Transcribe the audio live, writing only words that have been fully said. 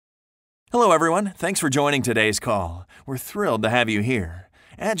Hello everyone, thanks for joining today's call. We're thrilled to have you here.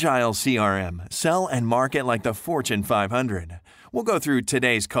 Agile CRM, sell and market like the Fortune 500. We'll go through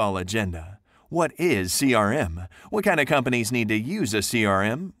today's call agenda. What is CRM? What kind of companies need to use a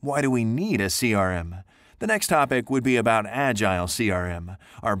CRM? Why do we need a CRM? The next topic would be about Agile CRM,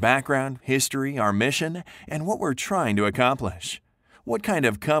 our background, history, our mission, and what we're trying to accomplish. What kind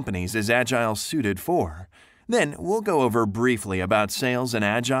of companies is Agile suited for? Then we'll go over briefly about sales and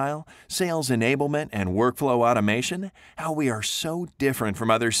Agile, sales enablement and workflow automation, how we are so different from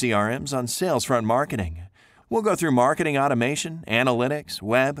other CRMs on sales front marketing. We'll go through marketing automation, analytics,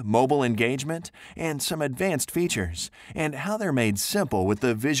 web, mobile engagement, and some advanced features, and how they're made simple with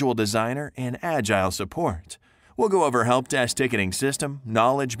the visual designer and Agile support. We'll go over help desk ticketing system,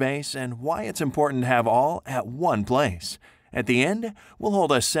 knowledge base, and why it's important to have all at one place. At the end, we'll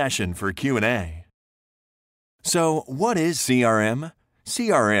hold a session for Q&A. So, what is CRM?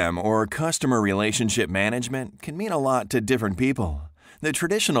 CRM, or Customer Relationship Management, can mean a lot to different people. The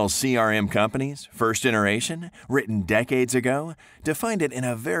traditional CRM companies, first generation, written decades ago, defined it in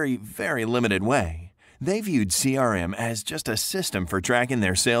a very, very limited way. They viewed CRM as just a system for tracking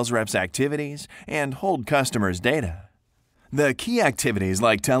their sales reps' activities and hold customers' data. The key activities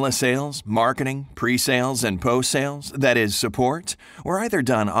like telesales, marketing, pre-sales, and post-sales, that is, support, were either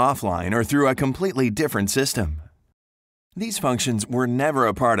done offline or through a completely different system. These functions were never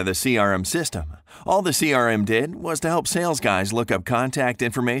a part of the CRM system. All the CRM did was to help sales guys look up contact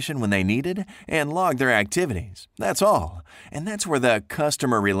information when they needed and log their activities. That's all. And that's where the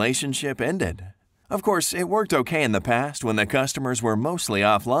customer relationship ended. Of course, it worked okay in the past when the customers were mostly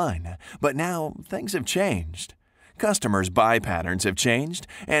offline, but now things have changed. Customers' buy patterns have changed,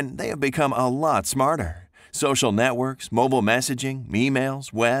 and they have become a lot smarter. Social networks, mobile messaging,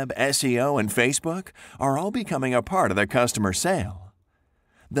 emails, web, SEO, and Facebook are all becoming a part of the customer sale.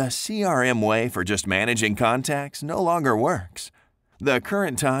 The CRM way for just managing contacts no longer works. The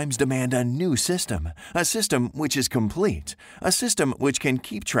current times demand a new system, a system which is complete, a system which can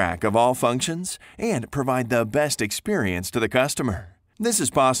keep track of all functions and provide the best experience to the customer. This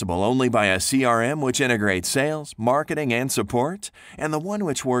is possible only by a CRM which integrates sales, marketing, and support, and the one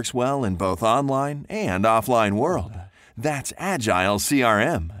which works well in both online and offline world. That's Agile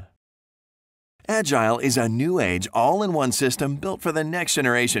CRM. Agile is a new age all-in-one system built for the next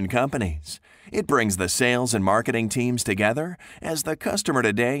generation companies. It brings the sales and marketing teams together as the customer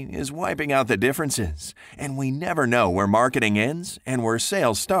today is wiping out the differences, and we never know where marketing ends and where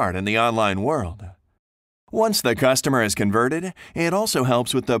sales start in the online world. Once the customer is converted, it also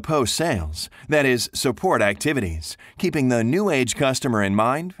helps with the post-sales, that is, support activities, keeping the new age customer in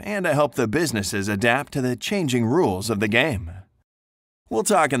mind and to help the businesses adapt to the changing rules of the game. We'll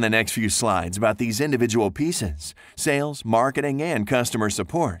talk in the next few slides about these individual pieces, sales, marketing, and customer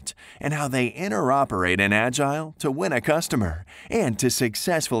support, and how they interoperate in Agile to win a customer and to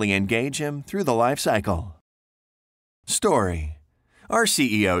successfully engage him through the life cycle. Story. Our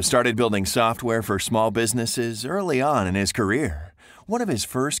CEO started building software for small businesses early on in his career. One of his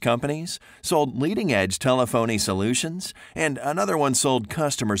first companies sold leading-edge telephony solutions, and another one sold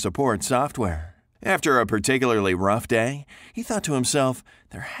customer support software. After a particularly rough day, he thought to himself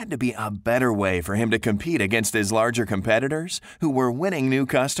there had to be a better way for him to compete against his larger competitors who were winning new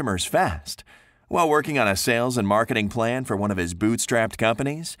customers fast. While working on a sales and marketing plan for one of his bootstrapped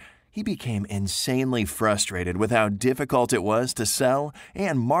companies, he became insanely frustrated with how difficult it was to sell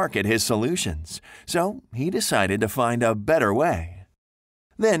and market his solutions, so he decided to find a better way.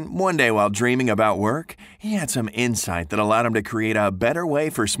 Then, one day while dreaming about work, he had some insight that allowed him to create a better way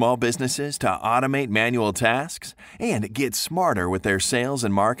for small businesses to automate manual tasks and get smarter with their sales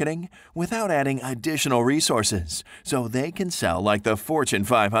and marketing without adding additional resources, so they can sell like the Fortune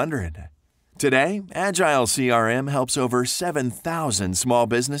 500. Today, Agile CRM helps over 7,000 small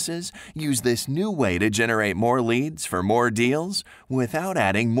businesses use this new way to generate more leads for more deals without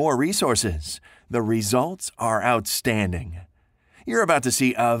adding more resources. The results are outstanding. You're about to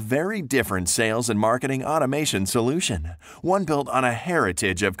see a very different sales and marketing automation solution, one built on a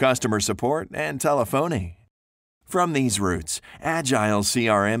heritage of customer support and telephony. From these roots, Agile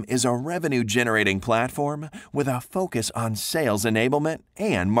CRM is a revenue-generating platform with a focus on sales enablement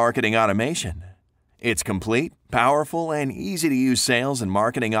and marketing automation. It's complete, powerful, and easy-to-use sales and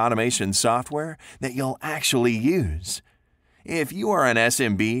marketing automation software that you'll actually use. If you are an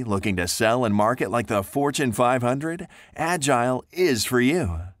SMB looking to sell and market like the Fortune 500, Agile is for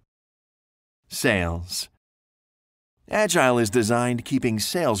you. Sales. Agile is designed keeping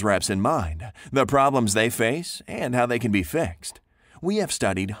sales reps in mind, the problems they face, and how they can be fixed. We have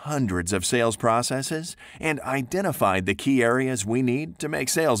studied hundreds of sales processes and identified the key areas we need to make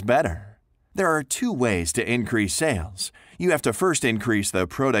sales better. There are two ways to increase sales. You have to first increase the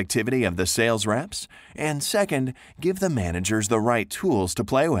productivity of the sales reps, and second, give the managers the right tools to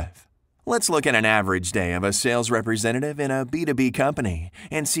play with. Let's look at an average day of a sales representative in a B2B company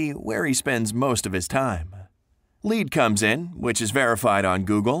and see where he spends most of his time. Lead comes in, which is verified on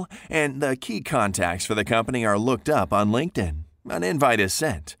Google, and the key contacts for the company are looked up on LinkedIn. An invite is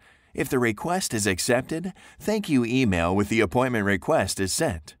sent. If the request is accepted, thank you email with the appointment request is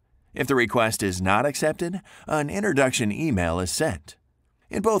sent. If the request is not accepted, an introduction email is sent.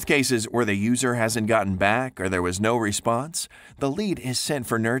 In both cases where the user hasn't gotten back or there was no response, the lead is sent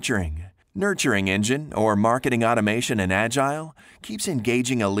for nurturing. Nurturing engine, or marketing automation in Agile, keeps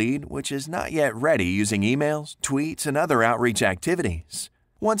engaging a lead which is not yet ready using emails, tweets, and other outreach activities.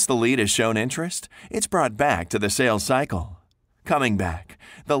 Once the lead has shown interest, it's brought back to the sales cycle. Coming back,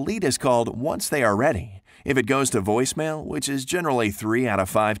 the lead is called once they are ready. If it goes to voicemail, which is generally 3 out of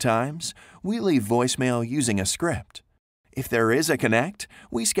 5 times, we leave voicemail using a script. If there is a connect,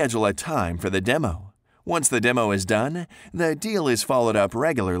 we schedule a time for the demo. Once the demo is done, the deal is followed up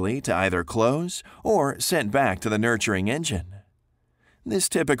regularly to either close or sent back to the nurturing engine. This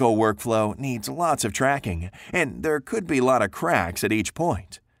typical workflow needs lots of tracking, and there could be a lot of cracks at each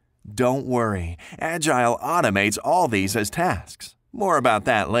point. Don't worry, Agile automates all these as tasks. More about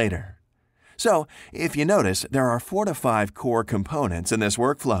that later. So, if you notice, there are 4 to 5 core components in this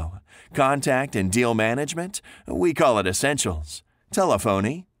workflow. Contact and deal management, we call it essentials.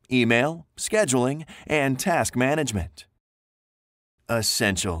 Telephony, email, scheduling, and task management.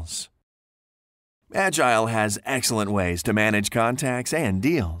 Essentials. Agile has excellent ways to manage contacts and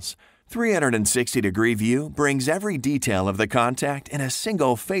deals. 360-degree view brings every detail of the contact in a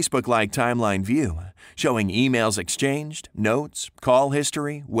single Facebook-like timeline view, showing emails exchanged, notes, call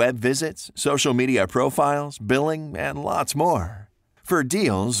history, web visits, social media profiles, billing, and lots more. For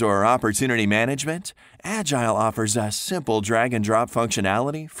deals or opportunity management, Agile offers a simple drag-and-drop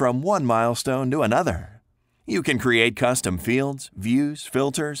functionality from one milestone to another. You can create custom fields, views,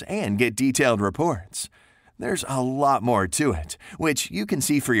 filters, and get detailed reports. There's a lot more to it, which you can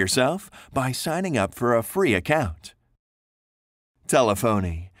see for yourself by signing up for a free account.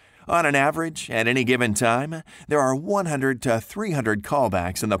 Telephony. On an average, at any given time, there are 100 to 300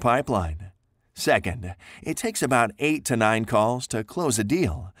 callbacks in the pipeline. Second, it takes about 8 to 9 calls to close a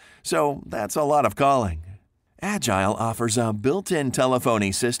deal, so that's a lot of calling. Agile offers a built-in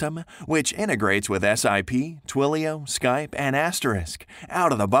telephony system which integrates with SIP, Twilio, Skype, and Asterisk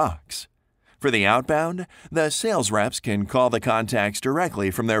out of the box. For the outbound, the sales reps can call the contacts directly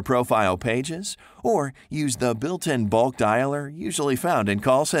from their profile pages or use the built-in bulk dialer usually found in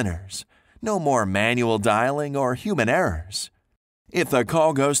call centers. No more manual dialing or human errors. If the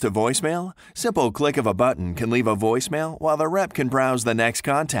call goes to voicemail, simple click of a button can leave a voicemail while the rep can browse the next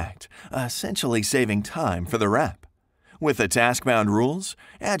contact, essentially saving time for the rep. With the task-bound rules,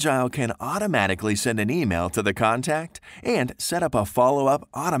 Agile can automatically send an email to the contact and set up a follow-up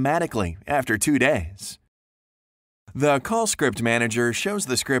automatically after 2 days. The Call Script Manager shows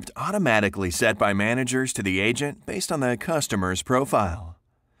the script automatically set by managers to the agent based on the customer's profile.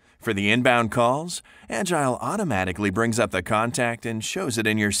 For the inbound calls, Agile automatically brings up the contact and shows it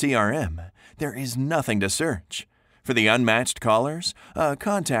in your CRM. There is nothing to search. For the unmatched callers, a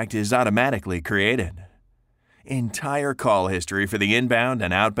contact is automatically created. Entire call history for the inbound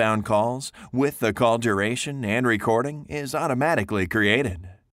and outbound calls, with the call duration and recording, is automatically created.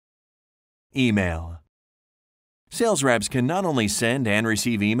 Email. Sales reps can not only send and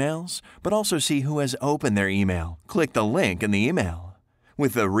receive emails, but also see who has opened their email, click the link in the email.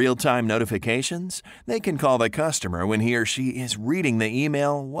 With the real-time notifications, they can call the customer when he or she is reading the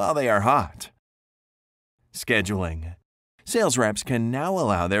email while they are hot. Scheduling. Sales reps can now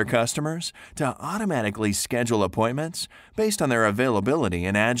allow their customers to automatically schedule appointments based on their availability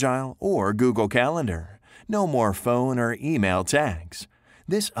in Agile or Google Calendar. No more phone or email tags.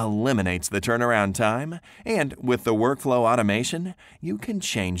 This eliminates the turnaround time, and with the workflow automation, you can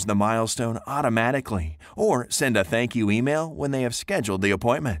change the milestone automatically or send a thank you email when they have scheduled the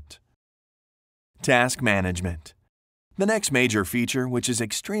appointment. Task management. The next major feature, which is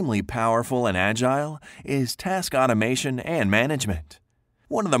extremely powerful in Agile, is task automation and management.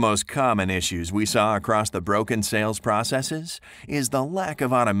 One of the most common issues we saw across the broken sales processes is the lack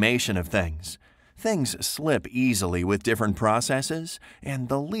of automation of things. Things slip easily with different processes, and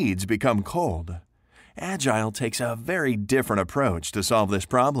the leads become cold. Agile takes a very different approach to solve this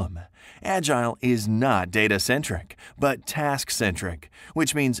problem. Agile is not data-centric, but task-centric,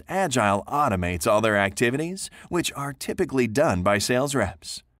 which means Agile automates all their activities, which are typically done by sales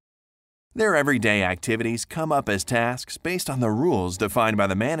reps. Their everyday activities come up as tasks based on the rules defined by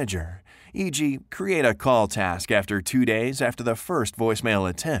the manager. e.g., create a call task after 2 days after the first voicemail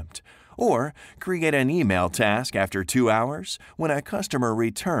attempt, or create an email task after 2 hours when a customer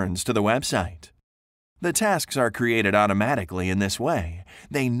returns to the website. The tasks are created automatically in this way.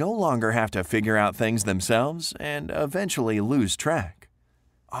 They no longer have to figure out things themselves and eventually lose track.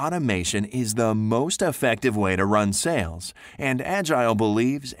 Automation is the most effective way to run sales, and Agile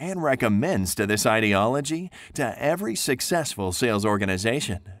believes and recommends this ideology to every successful sales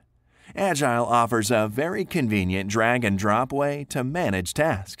organization. Agile offers a very convenient drag-and-drop way to manage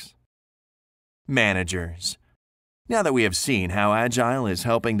tasks. Managers. Now that we have seen how Agile is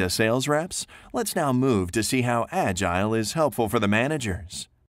helping the sales reps, let's now move to see how Agile is helpful for the managers.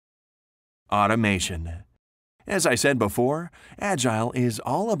 Automation. As I said before, Agile is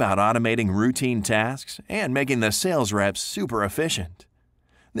all about automating routine tasks and making the sales reps super efficient.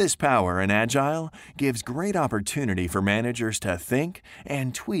 This power in Agile gives great opportunity for managers to think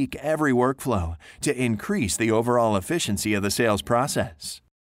and tweak every workflow to increase the overall efficiency of the sales process.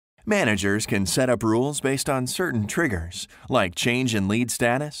 Managers can set up rules based on certain triggers, like change in lead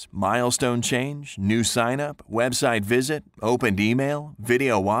status, milestone change, new sign-up, website visit, opened email,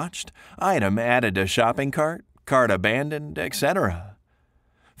 video watched, item added to shopping cart, cart abandoned, etc.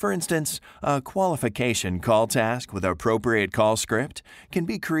 For instance, a qualification call task with appropriate call script can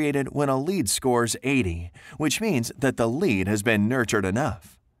be created when a lead scores 80, which means that the lead has been nurtured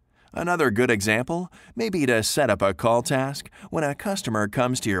enough. Another good example may be to set up a call task when a customer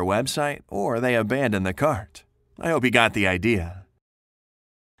comes to your website or they abandon the cart. I hope you got the idea.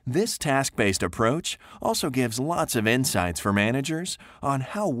 This task-based approach also gives lots of insights for managers on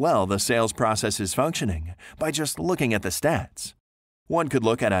how well the sales process is functioning by just looking at the stats. One could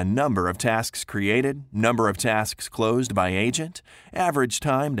look at a number of tasks created, number of tasks closed by agent, average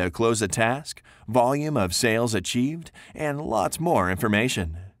time to close a task, volume of sales achieved, and lots more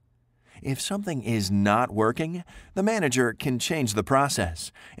information. If something is not working, the manager can change the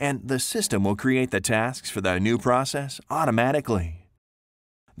process, and the system will create the tasks for the new process automatically.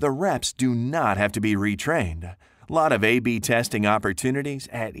 The reps do not have to be retrained. A lot of A/B testing opportunities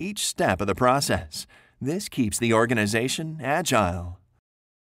at each step of the process. This keeps the organization agile.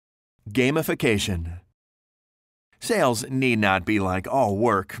 Gamification. Sales need not be like all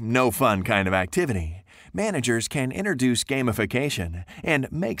work, no fun kind of activity. Managers can introduce gamification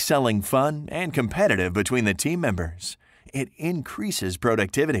and make selling fun and competitive between the team members. It increases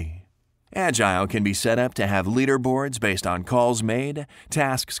productivity. Agile can be set up to have leaderboards based on calls made,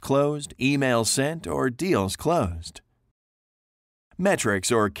 tasks closed, emails sent, or deals closed. Metrics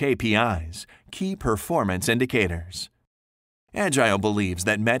or KPIs, key performance indicators. Agile believes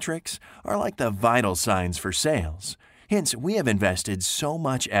that metrics are like the vital signs for sales. Hence, we have invested so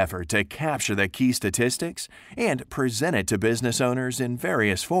much effort to capture the key statistics and present it to business owners in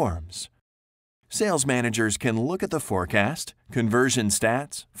various forms. Sales managers can look at the forecast, conversion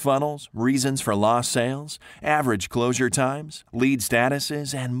stats, funnels, reasons for lost sales, average closure times, lead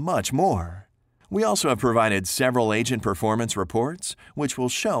statuses, and much more. We also have provided several agent performance reports, which will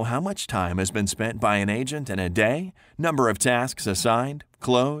show how much time has been spent by an agent in a day, number of tasks assigned,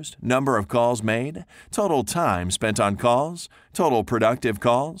 closed, number of calls made, total time spent on calls, total productive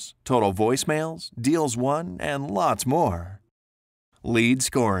calls, total voicemails, deals won, and lots more. Lead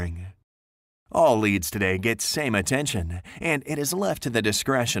scoring. All leads today get same attention, and it is left to the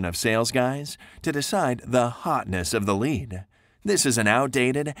discretion of sales guys to decide the hotness of the lead. This is an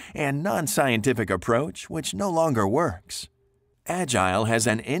outdated and non-scientific approach which no longer works. Agile has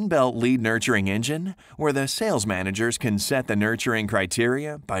an inbuilt lead nurturing engine where the sales managers can set the nurturing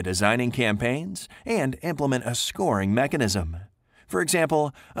criteria by designing campaigns and implement a scoring mechanism. For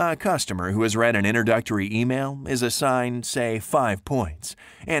example, a customer who has read an introductory email is assigned, say, 5 points,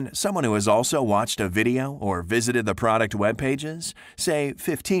 and someone who has also watched a video or visited the product web pages, say,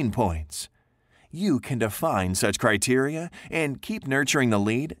 15 points. You can define such criteria and keep nurturing the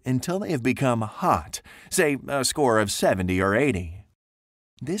lead until they have become hot, say a score of 70 or 80.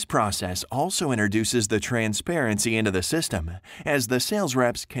 This process also introduces the transparency into the system, as the sales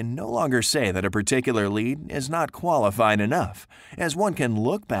reps can no longer say that a particular lead is not qualified enough, as one can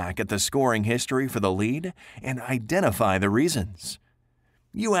look back at the scoring history for the lead and identify the reasons.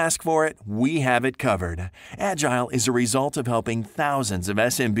 You ask for it, we have it covered. Agile is a result of helping thousands of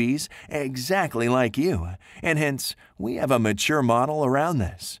SMBs exactly like you, and hence, we have a mature model around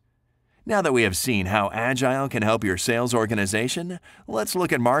this. Now that we have seen how Agile can help your sales organization, let's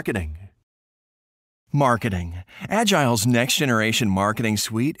look at marketing. Marketing. Agile's next-generation marketing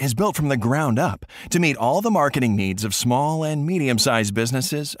suite is built from the ground up to meet all the marketing needs of small and medium-sized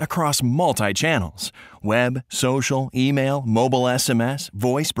businesses across multi-channels: web, social, email, mobile SMS,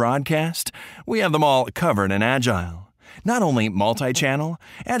 voice broadcast. We have them all covered in Agile. Not only multi-channel,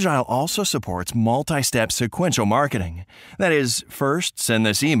 Agile also supports multi-step sequential marketing. That is, first send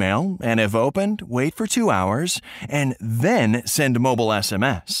this email, and if opened, wait for 2 hours, and then send mobile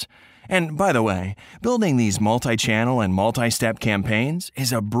SMS. And by the way, building these multi-channel and multi-step campaigns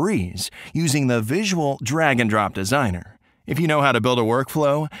is a breeze using the visual drag-and-drop designer. If you know how to build a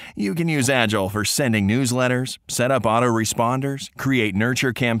workflow, you can use Agile for sending newsletters, set up autoresponders, create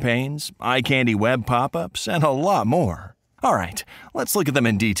nurture campaigns, eye candy web pop-ups, and a lot more. All right, let's look at them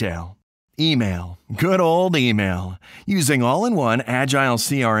in detail. Email. Good old email. Using all-in-one Agile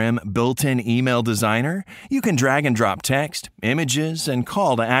CRM built-in email designer, you can drag and drop text, images, and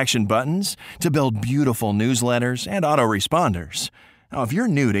call-to-action buttons to build beautiful newsletters and autoresponders. Now, if you're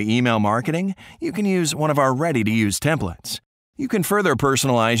new to email marketing, you can use one of our ready-to-use templates. You can further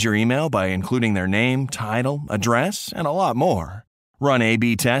personalize your email by including their name, title, address, and a lot more. Run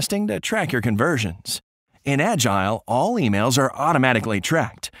A/B testing to track your conversions. In Agile, all emails are automatically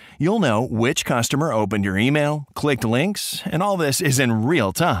tracked. You'll know which customer opened your email, clicked links, and all this is in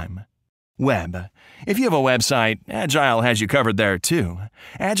real time. Web. If you have a website, Agile has you covered there too.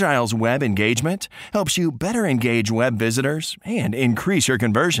 Agile's web engagement helps you better engage web visitors and increase your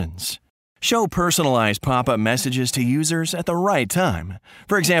conversions. Show personalized pop-up messages to users at the right time.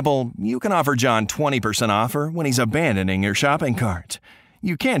 For example, you can offer John 20% offer when he's abandoning your shopping cart.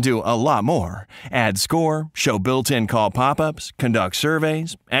 You can do a lot more. Add score, show built-in call pop-ups, conduct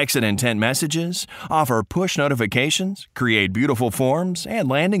surveys, exit intent messages, offer push notifications, create beautiful forms and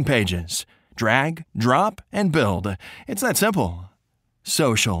landing pages. Drag, drop, and build. It's that simple.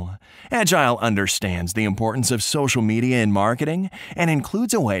 Social. Agile understands the importance of social media in marketing and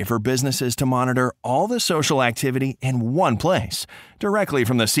includes a way for businesses to monitor all the social activity in one place, directly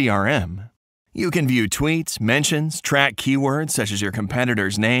from the CRM. You can view tweets, mentions, track keywords such as your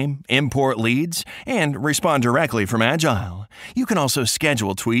competitor's name, import leads, and respond directly from Agile. You can also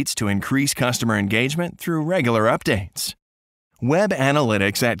schedule tweets to increase customer engagement through regular updates. Web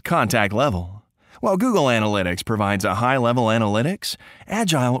analytics at contact level. While Google Analytics provides a high-level analytics,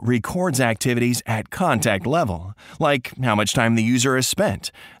 Agile records activities at contact level, like how much time the user has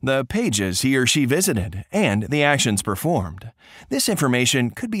spent, the pages he or she visited, and the actions performed. This information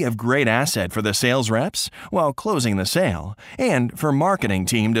could be of great asset for the sales reps while closing the sale, and for marketing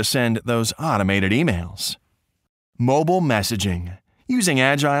team to send those automated emails. Mobile messaging. Using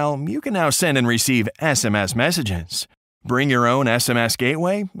Agile, you can now send and receive SMS messages. Bring your own SMS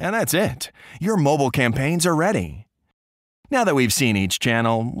gateway, and that's it. Your mobile campaigns are ready. Now that we've seen each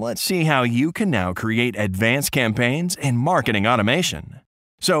channel, let's see how you can now create advanced campaigns in marketing automation.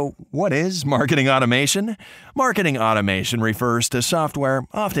 So, what is marketing automation? Marketing automation refers to software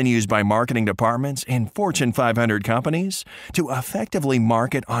often used by marketing departments in Fortune 500 companies to effectively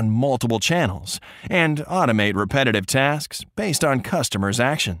market on multiple channels and automate repetitive tasks based on customers'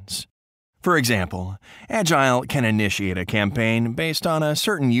 actions. For example, Agile can initiate a campaign based on a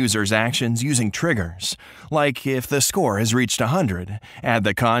certain user's actions using triggers, like if the score has reached 100, add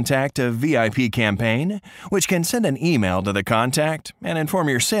the contact to VIP campaign, which can send an email to the contact and inform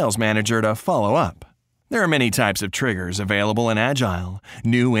your sales manager to follow up. There are many types of triggers available in Agile: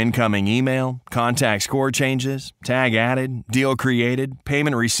 new incoming email, contact score changes, tag added, deal created,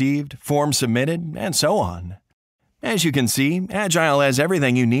 payment received, form submitted, and so on. As you can see, Agile has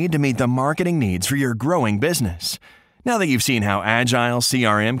everything you need to meet the marketing needs for your growing business. Now that you've seen how Agile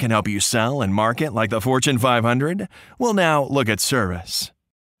CRM can help you sell and market like the Fortune 500, we'll now look at service.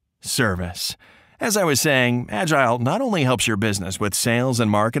 Service. As I was saying, Agile not only helps your business with sales and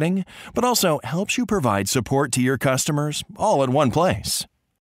marketing, but also helps you provide support to your customers all at one place.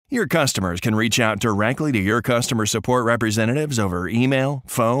 Your customers can reach out directly to your customer support representatives over email,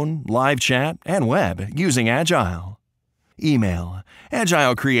 phone, live chat, and web using Agile. Email.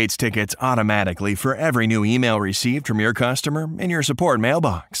 Agile creates tickets automatically for every new email received from your customer in your support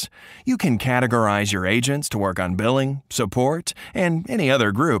mailbox. You can categorize your agents to work on billing, support, and any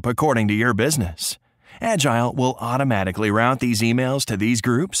other group according to your business. Agile will automatically route these emails to these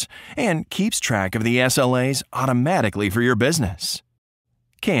groups and keeps track of the SLAs automatically for your business.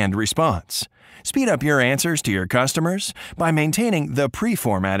 Canned response. Speed up your answers to your customers by maintaining the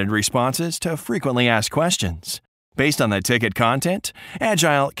pre-formatted responses to frequently asked questions. Based on the ticket content,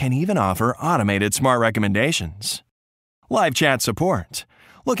 Agile can even offer automated smart recommendations. Live chat support.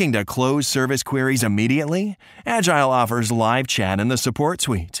 Looking to close service queries immediately? Agile offers live chat in the support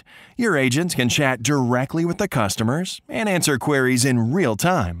suite. Your agents can chat directly with the customers and answer queries in real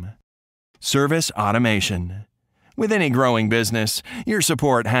time. Service automation. With any growing business, your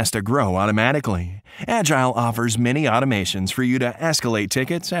support has to grow automatically. Agile offers many automations for you to escalate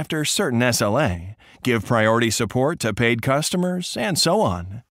tickets after certain SLA, give priority support to paid customers, and so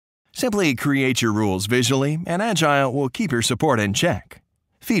on. Simply create your rules visually, and Agile will keep your support in check.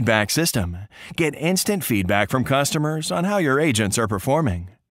 Feedback system. Get instant feedback from customers on how your agents are performing.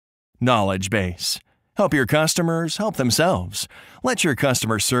 Knowledge base. Help your customers help themselves. Let your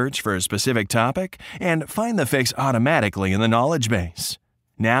customer search for a specific topic and find the fix automatically in the knowledge base.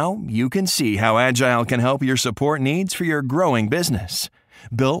 Now you can see how Agile can help your support needs for your growing business.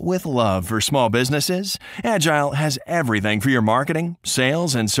 Built with love for small businesses, Agile has everything for your marketing,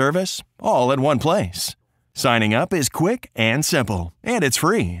 sales, and service, all at one place. Signing up is quick and simple, and it's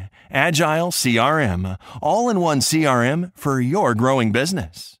free. Agile CRM, all-in-one CRM for your growing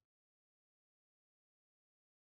business.